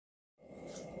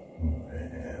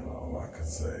could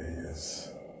say is,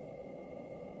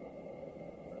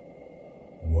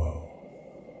 whoa,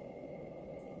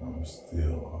 I'm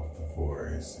still off the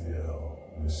 4 ACL.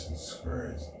 This is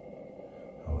crazy.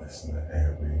 I listen to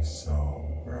every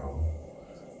song, bro.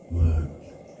 Look,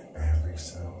 every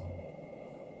song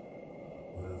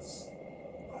was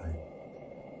like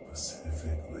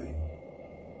specifically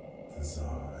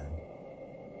designed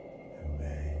and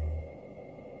made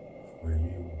for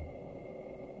you.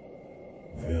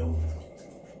 Feel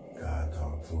God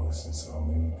talk to us in so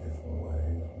many different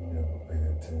ways. We never pay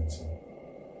attention.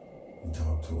 He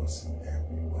talk to us in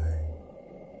every way.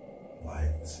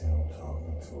 Life is Him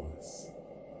talking to us.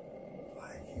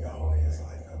 Like He always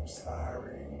like, I'm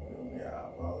sorry. You feel me? I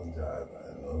apologize.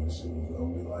 I know this shit was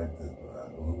gonna be like this, but I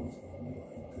knew it was gonna be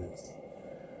like this.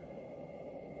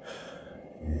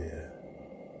 Yeah,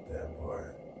 that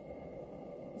part.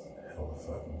 Hella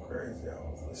fucking crazy. I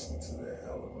was listening to that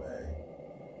LMA.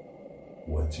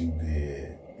 What You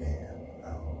Did, and I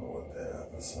don't know what that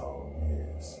other song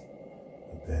is,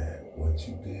 but that What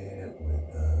You Did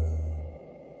with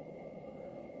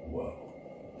whoa.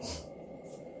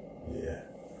 Yeah.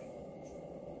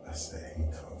 I said He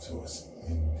talked to us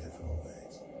in many different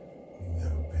ways. We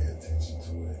never pay attention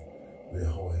to it. We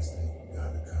always think you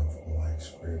gotta come from like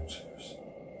scriptures.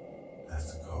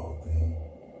 That's the cold thing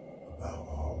about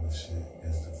all this shit,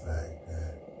 is the fact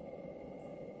that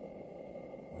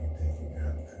we think you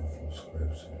gotta come from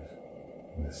scriptures.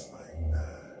 And it's like,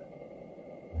 nah.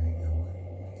 Nigga, what do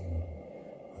you mean?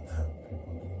 What type of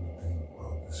people do you think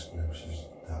wrote the scriptures?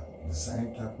 The same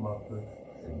type of motherfucker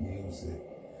that write music,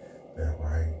 that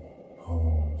write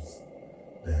poems,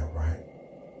 that write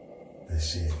the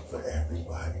shit for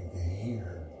everybody to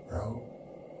hear, bro.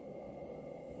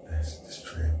 That's just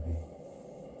trippy.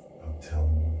 I'm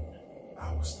telling you,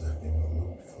 I was stuck in a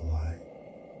loop for like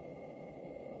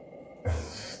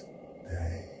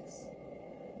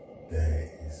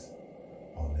days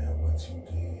on that What You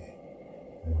Did.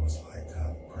 And it was like kind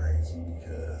of crazy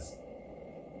because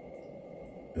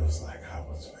it was like I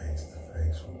was face to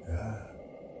face with God.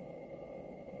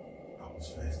 I was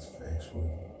face to face with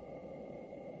Him.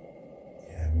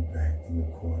 He had me backed in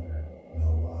the corner, no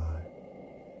lie.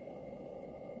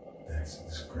 That's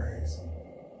just crazy.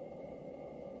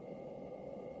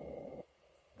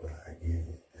 But I get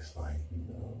it. It's like, you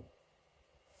know,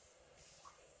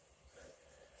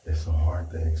 it's so hard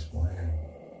to explain.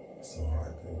 It's so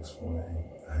hard to explain.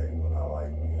 I hate when I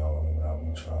like be on and I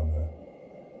be trying to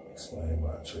explain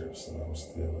my trips and I'm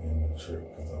still in the trip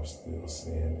because I'm still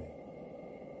seeing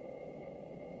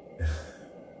it.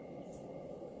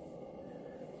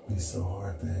 Be so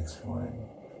hard to explain.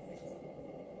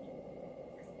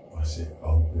 My shit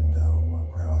open though, my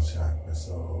crown chakra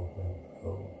so open,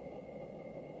 bro.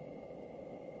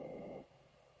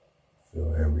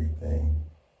 Feel everything.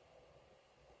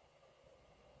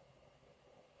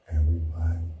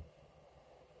 Everybody.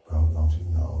 Bro, don't you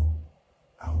know,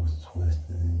 I was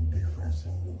twisted in different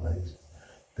simulations.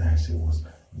 That shit was,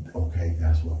 okay,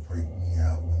 that's what freaked me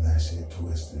out when that shit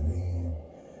twisted in.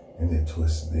 And it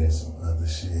twisted in some other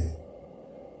shit.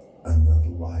 Another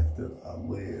life that I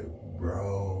lived,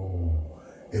 bro.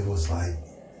 It was like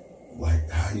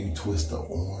how you twist an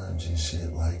orange and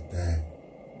shit like that.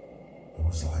 It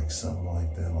was like something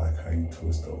like that, like how you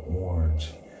twist an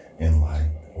orange and like,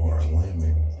 or a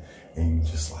lemon, and you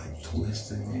just like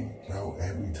twisting it, bro.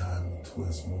 Every time you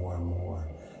twist more and more,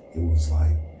 it was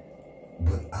like,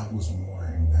 but I was more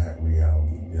in that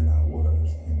reality than I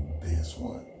was in this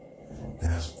one.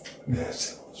 That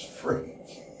shit was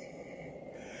freaky.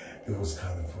 It was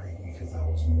kind of freaky because I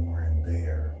was more in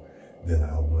there than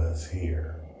I was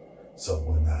here. So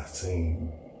when I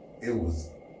seen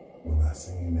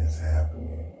this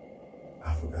happening,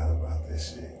 I forgot about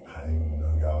this shit. I didn't even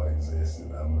know y'all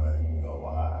existed. I'm not even gonna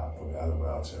lie. I forgot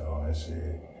about y'all and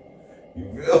shit. You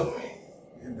feel me?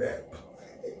 In that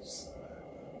place.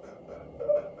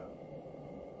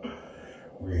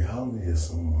 Reality is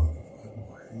some motherfucking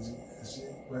crazy ass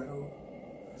shit, bro.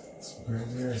 Some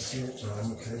crazy ass shit, but I'm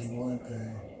gonna tell you one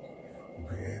thing. The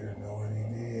Creator know what He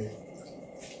did.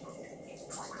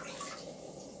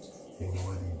 He knew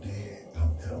what He did.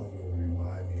 I'm telling you, it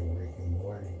remind me of Rick and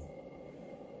Morty.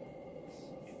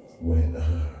 When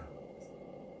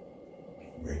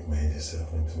Rick made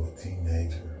himself into a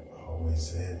teenager, I always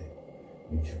said it.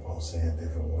 He kept on saying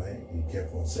different ways. He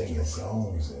kept on singing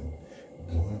songs and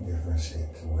doing different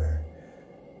shit to where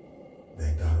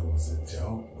they thought it was a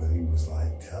joke, but he was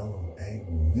like, tell them, hey,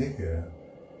 nigga,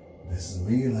 this is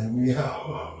me, let me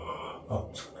out.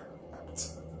 I'm trapped.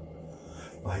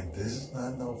 Like, this is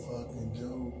not no fucking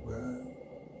joke, bro.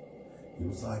 He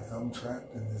was like, I'm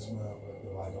trapped in this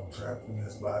motherfucker, like I'm trapped in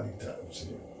this body type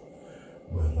shit.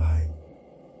 But like,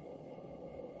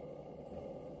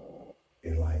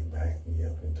 it like backed me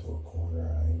up into a corner,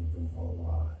 I ain't even gonna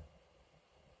lie.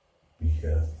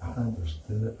 Because I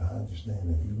understand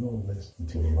if you're gonna listen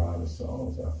to a lot of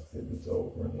songs, I said this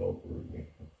over and over again.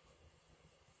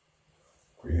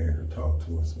 Creator talk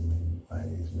to us in many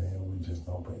ways, man, we just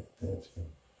don't pay attention.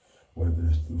 Whether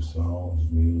it's through songs,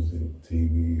 music,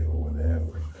 TV, or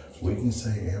whatever. We can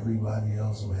say everybody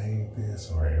else made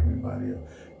this or everybody else.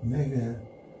 Nigga,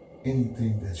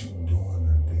 anything that you're doing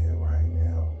or did right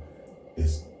now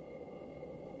is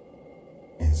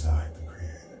inside the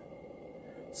Creator.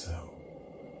 So,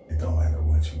 it don't matter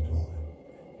what you're doing.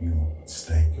 You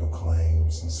stake your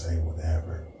claims and say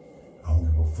whatever. I don't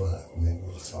give a fuck,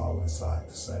 nigga. It's all inside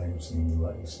the same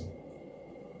simulation.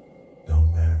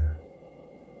 Don't matter.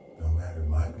 Don't matter.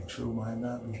 Might be true, might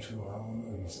not be true. I don't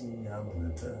know. You see me? I'm in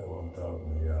the tub. I'm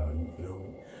talking to y'all. You feel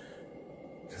me?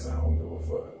 Because I don't give a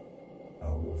fuck. I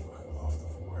don't give a fuck. I'm off the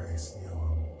 4ACO.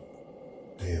 I'm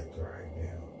dipped right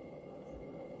now.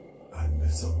 I've been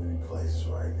so many places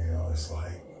right now. It's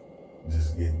like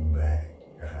just getting back.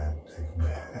 I have to take a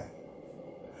bath.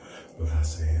 But I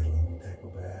said, let me take a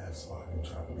bath so I can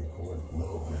try to record a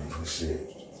little bit of the shit.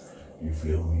 You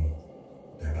feel me?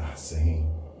 That I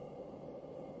seen.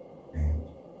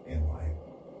 And like,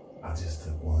 I just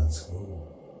took one school.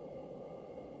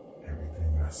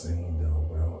 Everything I seen though,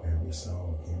 bro, every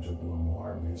song, Kendrick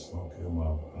Lamar, bitch, don't kill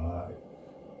my vibe.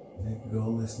 Nigga,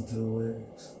 go listen to the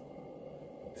lyrics.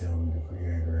 Tell me the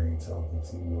Creator ain't talking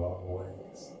to you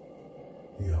always.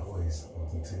 He always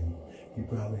talking to you. He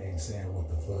probably ain't saying what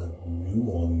the fuck you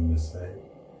want him to say.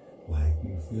 Like,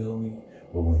 you feel me?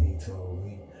 But when he told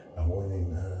me, I went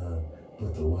and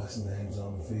put the what's names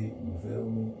on the feet, you feel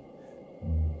me?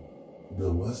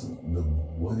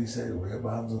 What he say, the red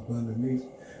bottoms up underneath?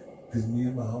 Cause me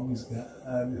and my homies got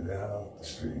it out the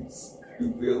streets.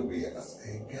 You feel me? I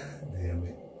said, God damn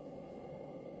it.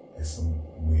 It's some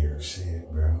weird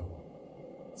shit, bro.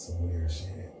 Some weird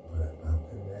shit, but I'm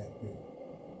connected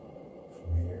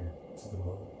from here to the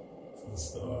moon, to the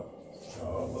stars,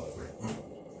 all over it.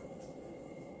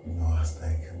 You know, I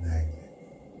stay connected.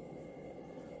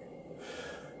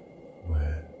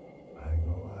 But I ain't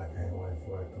gonna lie, I can't wait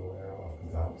for it to wear off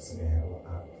because I was seeing hella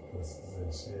octopuses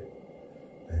and shit.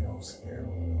 They don't scare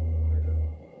me no more though.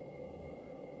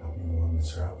 I be wanting to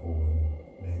travel with them.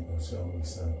 They ain't gonna show me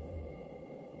something.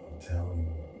 I'm telling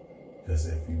you. Because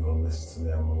if you go listen to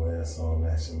that Malaya song,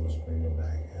 that shit was bringing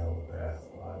back hella past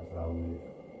lives I lived.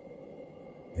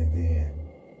 And then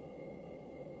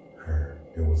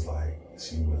it was like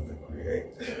she was the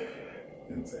Creator.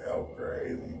 It sound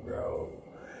crazy, bro.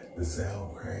 It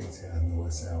sound crazy. I know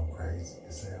it sound crazy.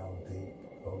 It sound deep.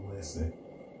 Go listen.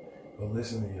 Go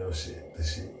listen to your shit. The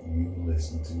shit you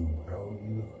listen to, bro.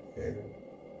 You the Creator.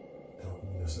 Talking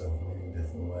to yourself many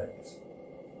different ways.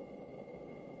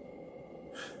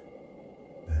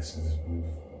 That shit is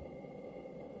beautiful.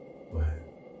 But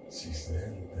she said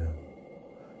it though.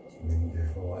 Many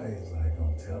different ways, like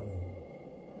I'm telling you.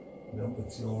 You know, but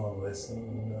you don't want to listen,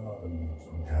 you know.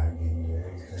 I'm trying to give you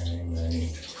everything, man.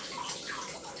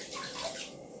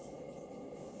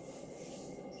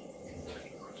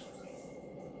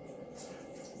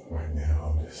 Right now,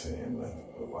 I'm just saying nothing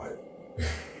but like the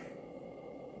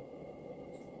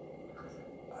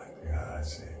God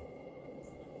shit.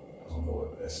 I don't know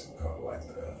what that shit called, like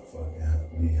the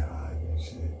fucking beehive and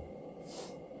shit.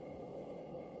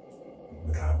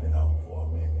 But I've been on for a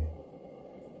minute.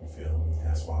 You feel me?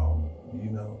 That's why I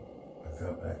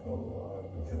cut back on the line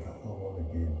because I don't want to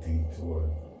get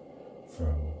detoured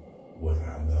from what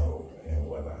I know and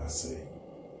what I see.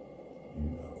 You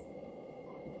know.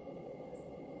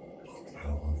 I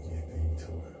don't want to get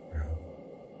detoured, bro.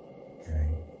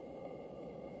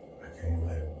 I can't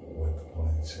let what the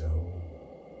plan show me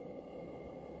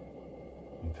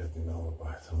be taken over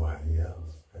by somebody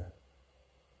else, bro.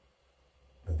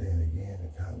 But then again,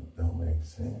 it kind of don't make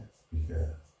sense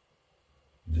because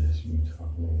just you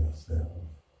talking to yourself.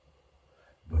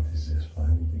 But it's just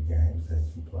funny the games that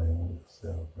you play on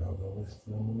yourself, bro. Go listen to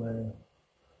them, man.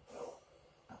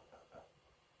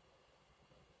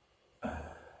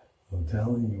 I'm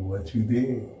telling you what you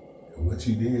did. What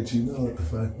you did, you know what the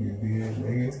fuck you did,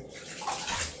 nigga.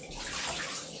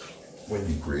 When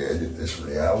you created this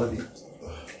reality.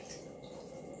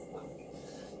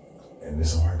 And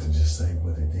it's hard to just say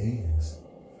what it is.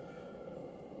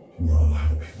 You know, a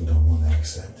lot of people don't want to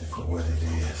accept it for what it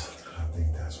is. I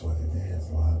think that's what it is.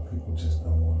 A lot of people just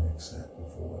don't want to accept it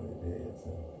for what it is.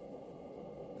 And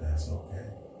that's okay.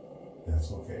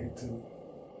 That's okay too.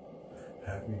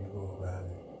 However you go about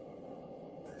it,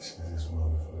 that shit is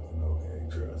motherfucking okay.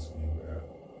 Trust me, bro.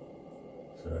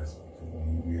 Trust me, because when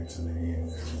you get to the end,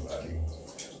 everybody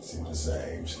see the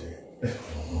same shit.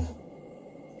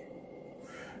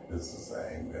 It's the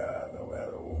same God, no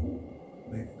matter who.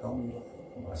 Nigga, don't be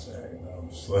like my shame. No, I'm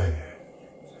just like,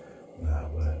 nah,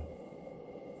 but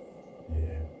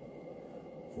yeah.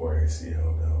 For ACO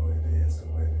though, it is the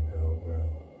way to go, bro.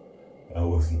 I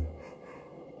was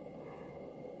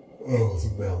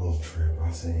a mellow trip.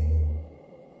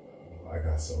 I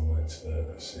got so much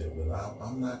shit, but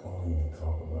I'm not gonna even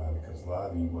talk about it because a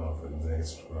lot of you motherfuckers ain't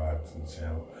subscribed to the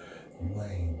channel.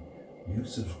 You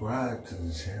subscribe to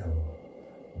the channel,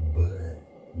 but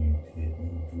you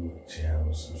didn't do a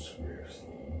channel subscription.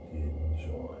 You didn't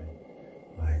join.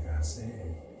 Like I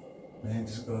said, man,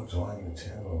 just go join the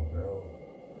channel, bro.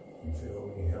 You feel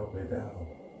me? Help it out.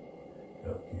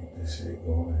 Help keep this shit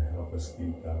going. Help us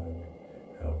keep going.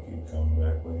 Help keep coming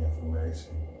back with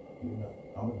information. You know,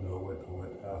 I'm gonna do it with or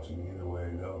without you either way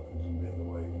it go, because you've been the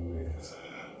way you is.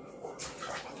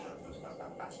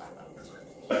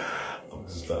 I'm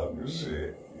just talking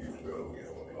shit. You feel me?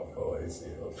 I'm always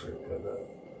see no trip like that.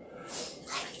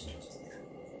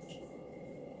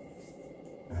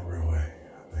 In a real way,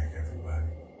 I thank everybody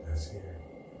that's here,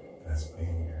 that's been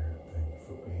here. Thank you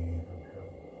for being here, bro.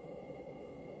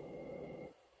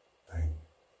 Thank you.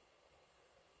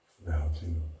 Without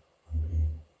you, wouldn't be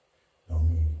no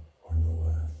me or no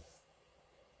us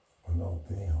or no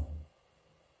them.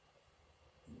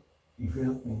 You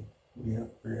feel me? We have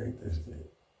to create this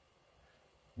shit.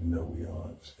 You know we all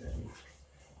understand.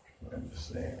 I'm just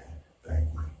saying, thank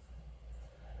you.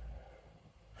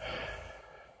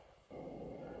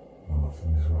 I'm gonna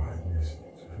finish writing this shit,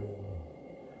 you feel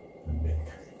me?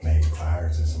 Made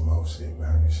fires and some more shit,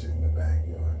 burning shit in the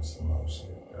backyard and some more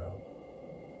shit, bro.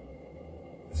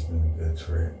 It's been a good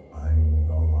trip, I ain't even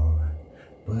gonna lie.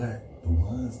 But the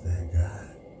ones that got,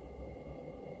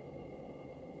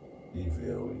 you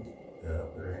feel me, the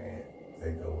upper hand,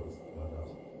 they know what's going on.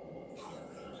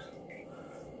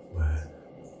 But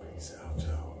peace out,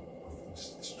 y'all. I'll finish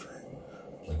this trip.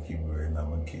 I'm gonna keep riding, I'm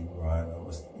gonna keep riding. I'm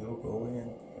gonna still go in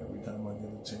every time I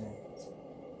get a chance.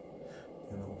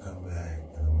 Then I'm gonna come back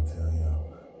and I'm gonna tell y'all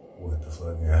what the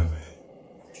fuck happened.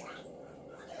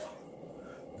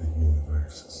 The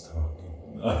universe is talking.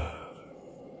 I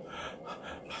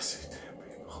see dead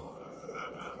people.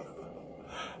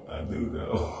 I do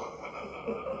know.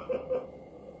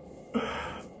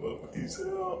 But peace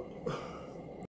out.